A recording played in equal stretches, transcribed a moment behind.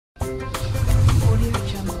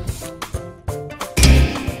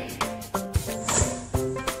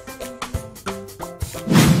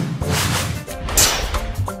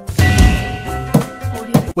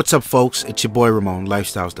What's up, folks? It's your boy Ramon,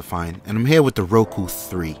 Lifestyles Defined, and I'm here with the Roku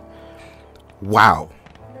 3. Wow.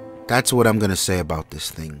 That's what I'm going to say about this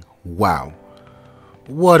thing. Wow.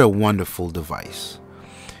 What a wonderful device.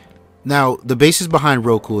 Now, the basis behind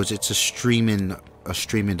Roku is it's a streaming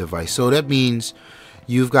device. So that means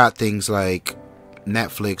you've got things like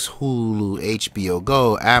Netflix, Hulu, HBO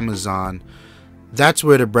Go, Amazon. That's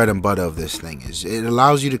where the bread and butter of this thing is. It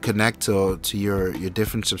allows you to connect to your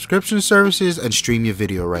different subscription services and stream your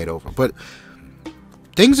video right over. But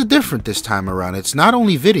things are different this time around. It's not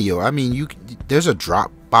only video. I mean, there's a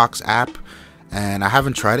Dropbox app, and I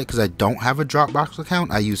haven't tried it because I don't have a Dropbox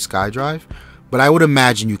account. I use SkyDrive, but I would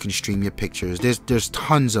imagine you can stream your pictures. There's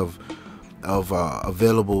tons of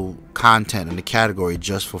available content in the category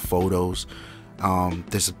just for photos.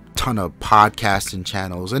 There's a ton of podcasting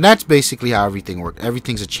channels, and that's basically how everything works.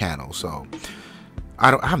 Everything's a channel. So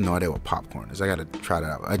I have no idea what popcorn is. I gotta try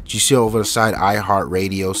that out. You see over the side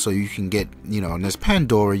iHeartRadio, so you can get, and there's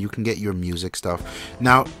Pandora, you can get your music stuff.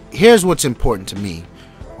 Now here's what's important to me,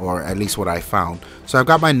 or at least what I found. So I've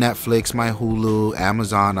got my Netflix, my Hulu,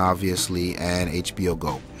 Amazon obviously, and HBO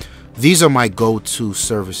Go. These are my go-to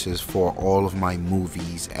services for all of my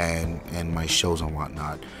movies and my shows and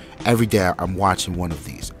whatnot. Every day I'm watching one of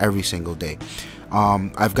these, every single day.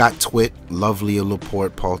 I've got Twit, lovely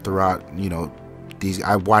Laporte, Paul Thurrott.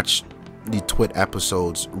 I watch the Twit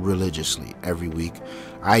episodes religiously every week.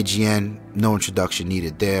 IGN, no introduction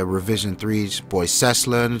needed there. Revision 3's boy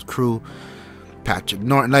Sessler and his crew, Patrick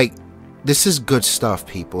Norton. Like, this is good stuff,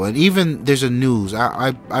 people. And even there's a news.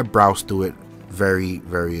 I browsed through it very,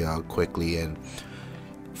 very quickly. And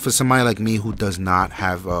for somebody like me who does not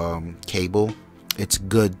have cable, it's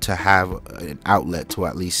good to have an outlet to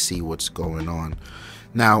at least see what's going on.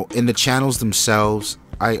 Now, in the channels themselves,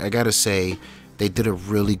 I gotta say, they did a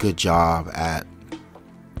really good job at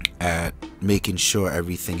making sure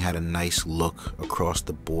everything had a nice look across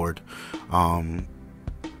the board.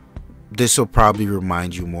 This will probably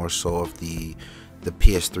remind you more so of the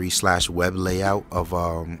PS3/web layout of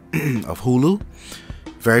Hulu.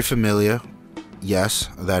 Very familiar. Yes,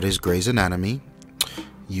 that is Grey's Anatomy.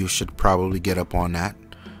 You should probably get up on that.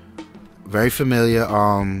 Very familiar.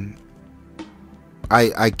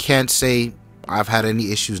 I can't say I've had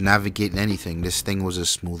any issues navigating anything. This thing was as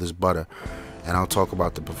smooth as butter, and I'll talk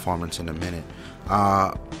about the performance in a minute.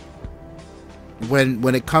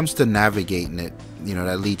 When it comes to navigating it,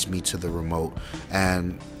 that leads me to the remote,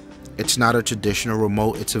 and it's not a traditional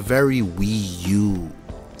remote. It's a very Wii U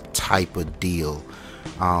type of deal.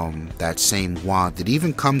 That same wand. It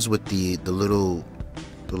even comes with the little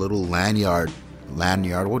lanyard, what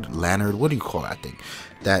do you call that thing?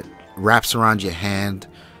 That wraps around your hand,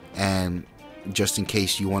 and just in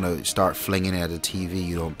case you want to start flinging it at the TV,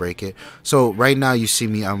 you don't break it. So right now you see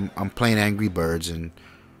me, I'm playing Angry Birds, and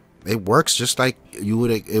it works just like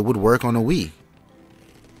it would work on a Wii.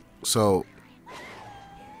 So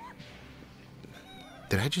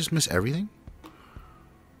did I just miss everything?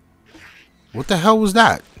 What the hell was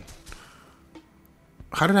that?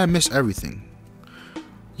 How did I miss everything?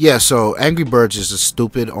 Yeah, so Angry Birds is as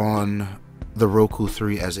stupid on the Roku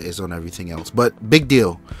 3 as it is on everything else. But big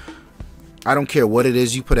deal. I don't care what it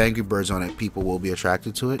is, you put Angry Birds on it, people will be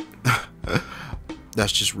attracted to it.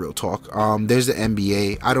 That's just real talk. There's the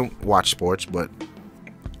NBA. I don't watch sports, but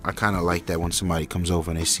I kind of like that when somebody comes over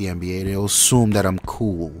and they see NBA, they'll assume that I'm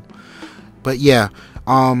cool. But yeah,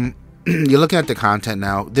 you're looking at the content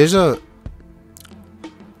now. There's like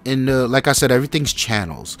I said, everything's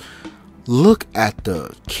channels. Look at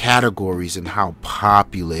the categories and how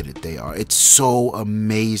populated they are. It's so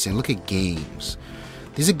amazing. Look at games.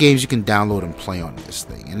 These are games you can download and play on this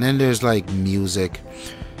thing. And then there's like music.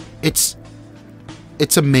 It's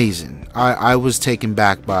amazing. I was taken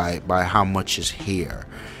back by how much is here.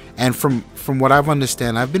 And from what I've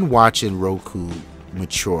understand, I've been watching Roku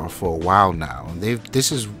mature for a while now. And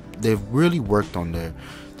they've really worked on the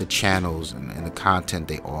channels and the content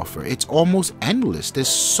they offer. It's almost endless. There's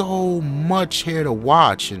so much here to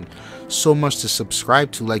watch and so much to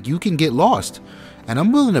subscribe to. Like, you can get lost, and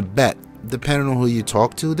I'm willing to bet, depending on who you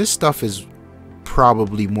talk to, this stuff is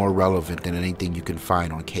probably more relevant than anything you can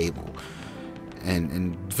find on cable.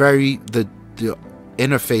 And the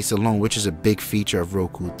interface alone, which is a big feature of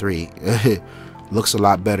Roku 3, looks a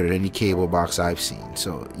lot better than any cable box I've seen.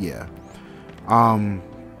 So yeah.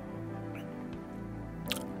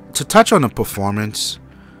 To touch on the performance,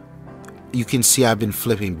 you can see I've been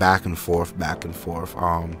flipping back and forth.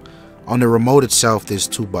 On the remote itself, there's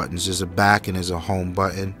two buttons. There's a back and there's a home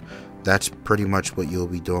button. That's pretty much what you'll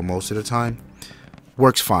be doing most of the time.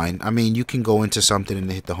 Works fine. I mean, you can go into something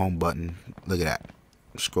and hit the home button. Look at that.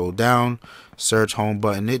 scroll down, search, home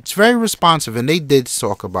button. It's very responsive, and they did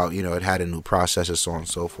talk about, you know, it had a new processor, so on and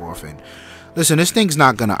so forth. And listen, this thing's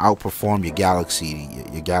not gonna outperform your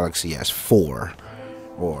Galaxy S4,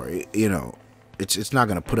 or, you know, it's not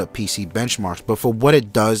gonna put up PC benchmarks. But for what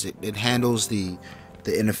it does, it handles the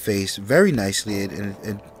interface very nicely,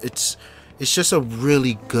 and it's just a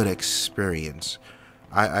really good experience.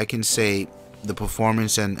 I can say the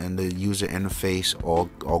performance and the user interface all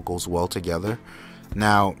goes well together.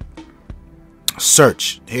 Now,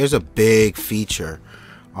 search. Here's a big feature,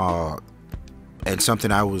 and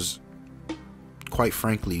something I was, quite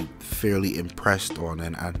frankly, fairly impressed on,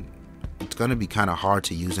 and it's going to be kind of hard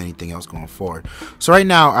to use anything else going forward. So right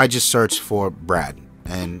now, I just searched for Brad,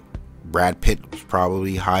 and Brad Pitt was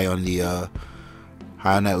probably high on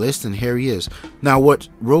that list, and here he is. Now, what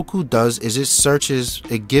Roku does is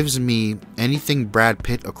it gives me anything Brad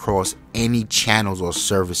Pitt across any channels or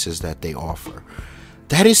services that they offer.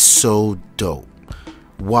 That is so dope.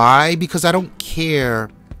 Why? Because I don't care.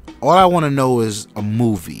 All I want to know is a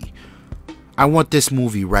movie. I want this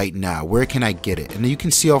movie right now. Where can I get it? And you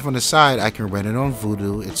can see off on the side, I can rent it on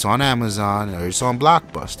Vudu. It's on Amazon, or it's on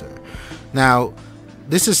Blockbuster. Now,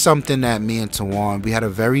 this is something that me and Tawan, we had a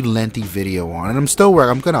very lengthy video on, and I'm still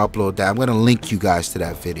working. I'm going to upload that. I'm going to link you guys to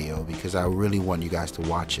that video because I really want you guys to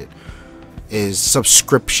watch it. Is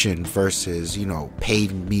subscription versus, you know,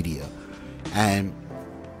 paid media. And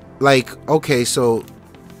like, okay, so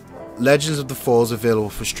Legends of the Fall is available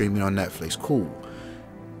for streaming on Netflix. Cool.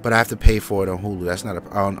 But I have to pay for it on Hulu. That's not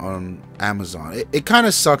on Amazon. It kind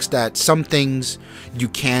of sucks that some things you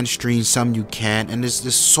can stream, some you can't, and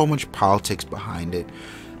there's so much politics behind it.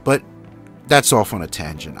 But that's off on a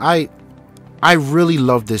tangent. I really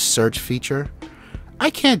love this search feature. I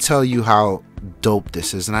can't tell you how dope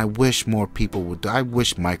this is, and I wish more people would. I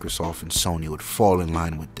wish Microsoft and Sony would fall in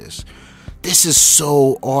line with this. This is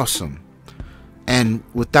so awesome. And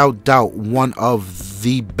without doubt, one of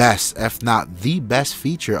the best, if not the best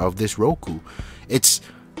feature of this Roku. It's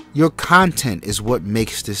your content is what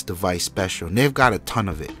makes this device special. And they've got a ton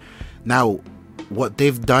of it. Now, what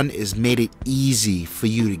they've done is made it easy for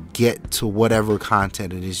you to get to whatever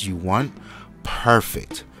content it is you want.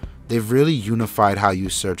 Perfect. They've really unified how you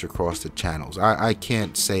search across the channels. I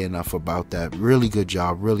can't say enough about that. Really good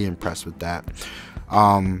job. Really impressed with that.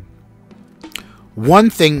 One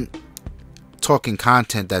thing, talking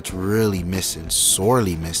content, that's really missing,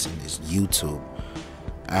 sorely missing, is YouTube.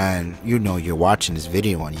 And you know, you're watching this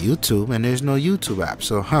video on YouTube and there's no YouTube app,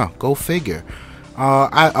 so go figure.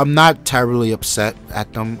 I'm not terribly upset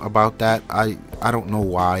at them about that. I don't know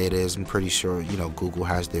why it is. I'm pretty sure, you know, Google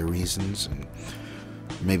has their reasons, and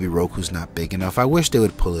maybe Roku's not big enough. I wish they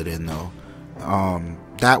would pull it in though.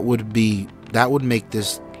 That would make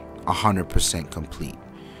this 100% complete.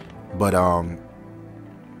 But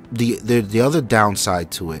the other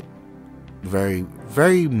downside to it, very,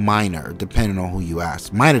 very minor, depending on who you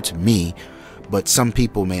ask. Minor to me, but some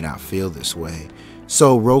people may not feel this way.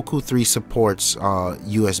 So Roku 3 supports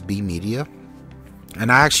USB media,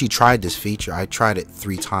 and I actually tried this feature. I tried it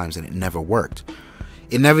 3 times and it never worked.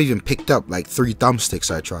 It never even picked up. Like 3 thumbsticks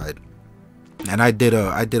I tried, and I did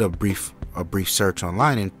a brief search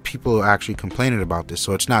online, and people are actually complaining about this.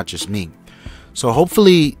 So it's not just me. So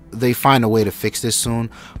hopefully they find a way to fix this soon.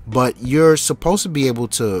 But you're supposed to be able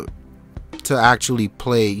to actually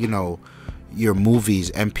play, you know, your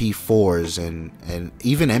movies, MP4s, and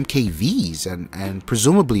even MKVs, and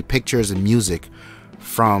presumably pictures and music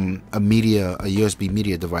from a USB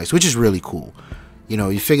media device, which is really cool. You know,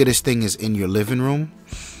 you figure this thing is in your living room.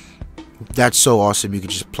 That's so awesome. You could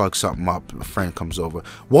just plug something up, a friend comes over.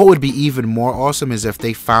 What would be even more awesome is if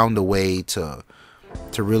they found a way to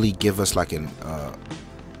really give us like an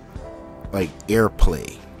like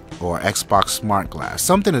AirPlay or Xbox Smart Glass,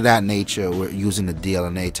 something of that nature. We're using the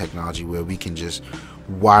DLNA technology where we can just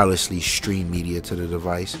wirelessly stream media to the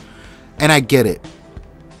device. And I get it.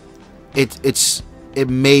 It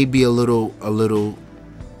may be a little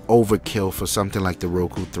overkill for something like the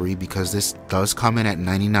Roku 3, because this does come in at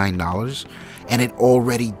 $99, and it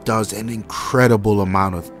already does an incredible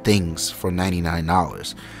amount of things for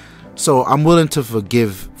 $99. So I'm willing to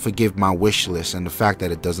forgive my wish list and the fact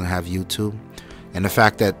that it doesn't have YouTube, and the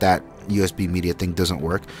fact that that USB media thing doesn't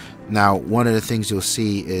work. Now, one of the things you'll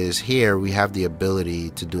see is here we have the ability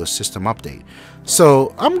to do a system update.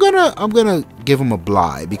 So I'm gonna give them a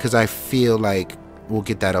bly, because I feel like we'll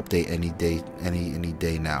get that update any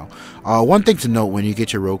day now. One thing to note, when you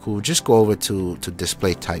get your Roku, just go over to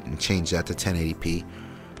display type and change that to 1080p.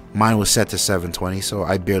 Mine was set to 720, so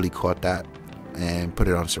I barely caught that, and put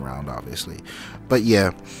it on surround, obviously. But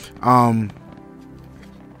yeah,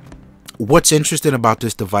 what's interesting about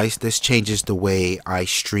this device, this changes the way I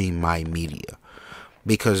stream my media.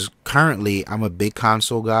 Because currently I'm a big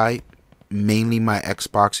console guy. Mainly my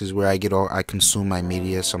Xbox is where I consume my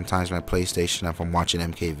media. Sometimes my PlayStation if I'm watching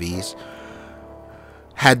MKVs.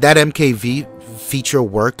 Had that MKV feature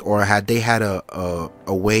worked, or had they had a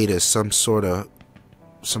way to some sort of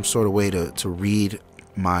way to read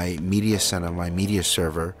my media center, my media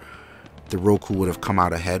server, the Roku would have come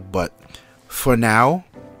out ahead. But for now,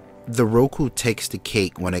 the Roku takes the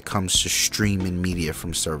cake when it comes to streaming media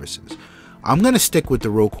from services. I'm gonna stick with the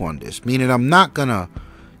Roku on this, meaning I'm not gonna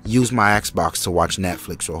use my Xbox to watch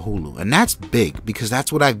Netflix or Hulu, and that's big because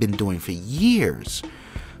that's what I've been doing for years.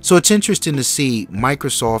 So it's interesting to see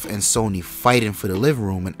Microsoft and Sony fighting for the living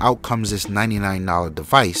room, and out comes this $99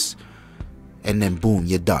 device, and then boom,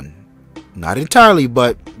 you're done. Not entirely,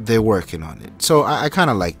 but they're working on it. So I kind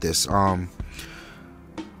of like this. I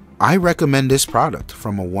recommend this product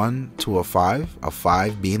from a 1 to a 5, a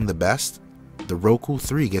 5 being the best. The Roku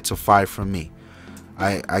 3 gets a 5 from me.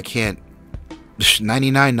 I can't.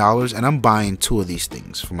 $99, and I'm buying 2 of these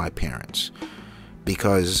things for my parents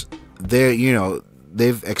because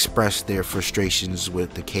they've expressed their frustrations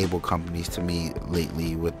with the cable companies to me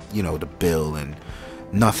lately with the bill and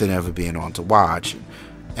nothing ever being on to watch.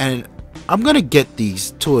 And I'm gonna get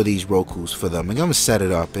 2 of these Rokus for them. I'm gonna set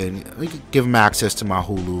it up and we could give them access to my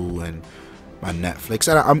Hulu and my Netflix.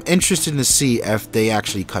 And I'm interested to see if they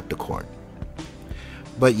actually cut the cord.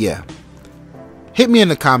 But yeah, hit me in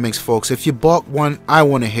the comments, folks. If you bought one, I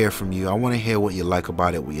want to hear from you. I want to hear what you like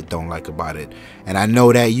about it, what you don't like about it. And I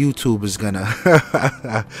know that YouTube is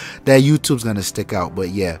gonna stick out. But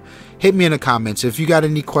yeah, hit me in the comments. If you got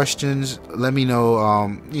any questions, let me know.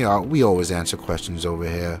 We always answer questions over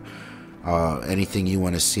here. Anything you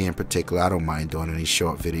want to see in particular, I don't mind doing any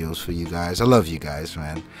short videos for you guys. I love you guys,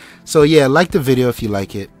 man. So yeah, like the video if you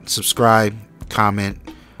like it. Subscribe, comment.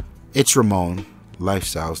 It's Ramon.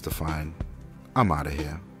 Lifestyles Defined. I'm out of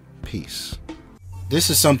here. Peace. This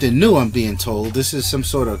is something new, I'm being told. This is some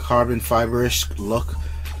sort of carbon fiber-ish look.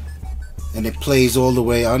 And it plays all the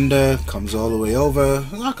way under, comes all the way over.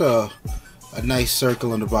 Like a nice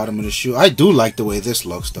circle on the bottom of the shoe. I do like the way this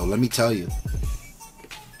looks, though, let me tell you.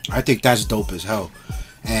 I think that's dope as hell.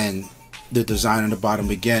 And the design on the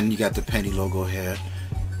bottom, again, you got the penny logo here.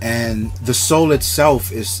 And the sole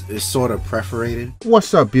itself is sort of perforated.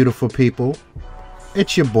 What's up, beautiful people?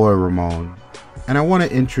 It's your boy Ramon, and I want to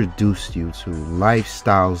introduce you to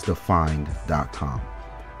lifestylesdefined.com.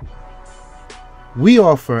 We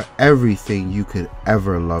offer everything you could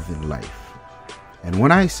ever love in life. And when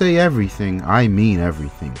I say everything, I mean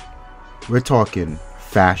everything. We're talking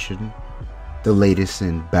fashion, the latest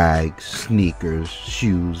in bags, sneakers,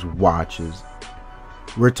 shoes, watches.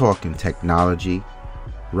 We're talking technology,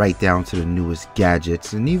 right down to the newest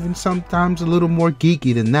gadgets, and even sometimes a little more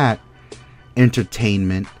geeky than that.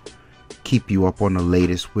 Entertainment, keep you up on the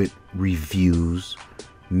latest with reviews,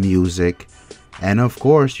 music, and of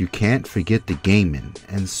course you can't forget the gaming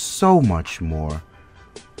and so much more.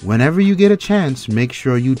 Whenever you get a chance, make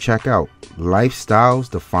sure you check out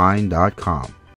lifestylesdefined.com.